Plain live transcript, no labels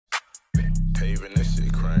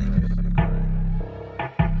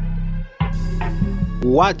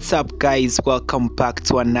What's up guys, welcome back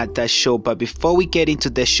to another show. But before we get into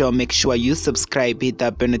the show, make sure you subscribe, hit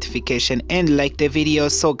that bell notification and like the video.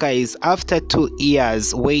 So guys, after 2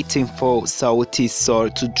 years waiting for Sauti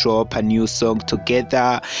to drop a new song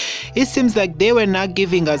together, it seems like they were not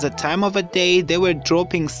giving us a time of a day. They were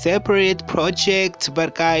dropping separate projects,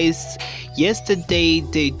 but guys, yesterday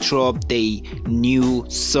they dropped a new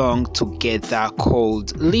song together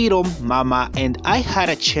called Little Mama, and I had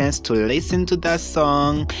a chance to listen to that song.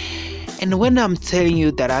 And when I'm telling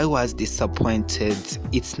you that I was disappointed,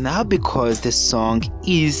 it's not because the song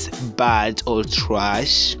is bad or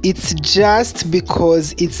trash. It's just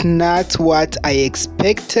because it's not what I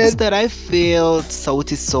expected. It's that I feel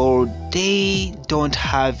Sauti they don't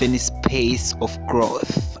have any space of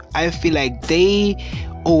growth. I feel like they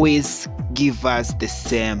always give us the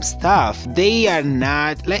same stuff. They are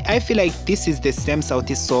not like, I feel like this is the same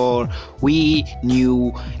Sauti we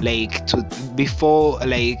knew like to before.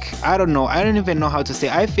 Like, I don't even know how to say.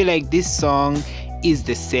 I feel like this song is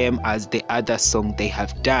the same as the other song they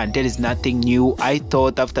have done. There is nothing new. I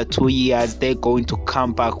thought after 2 years they're going to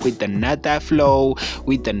come back with another flow,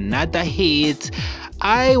 with another hit.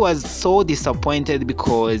 I was so disappointed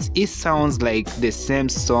because it sounds like the same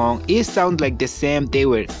song. It sounds like the same. They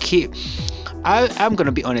were I'm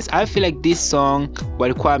gonna be honest, I feel like this song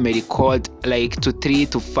walikuwa record like to 3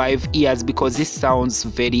 to 5 years because this sounds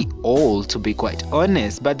very old, to be quite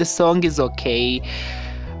honest. But the song is okay.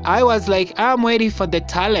 I was like, I'm waiting for the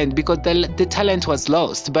talent because the talent was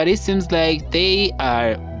lost, but it seems like they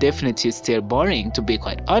are definitely still boring, to be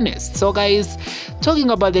quite honest. So guys, talking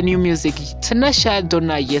about the new music, Tanasha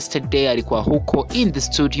Donna yesterday alikuwa huko in the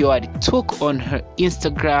studio, took on her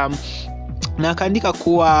Instagram na akaandika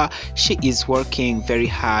kuwa she is working very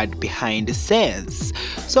hard behind the scenes.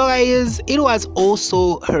 So guys, it was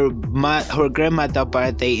also her grandmother's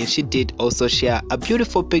birthday, and she did also share a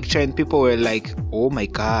beautiful picture, and people were like, oh my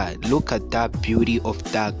god, look at that beauty of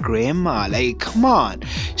that grandma. Like, come on,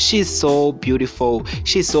 she's so beautiful,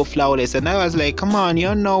 she's so flawless. And I was like, come on, you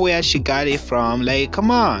don't know where she got it from. Like,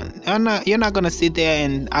 come on, you're not gonna sit there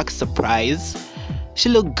and act surprised. She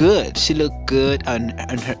looked good. She looked good on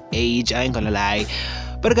her age, I ain't gonna lie.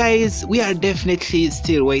 But guys, we are definitely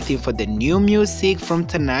still waiting for the new music from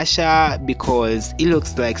Tanasha because it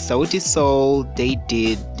looks like Sauti they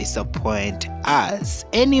did disappoint us.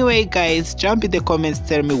 Anyway guys, jump in the comments,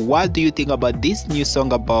 tell me what do you think about this new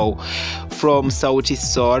song from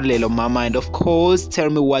Sauti Lil Mama, and of course tell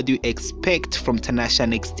me what do you expect from Tanasha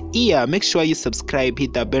next year. Make sure you subscribe,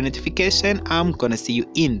 hit that bell notification. I'm gonna see you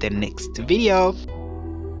in the next video.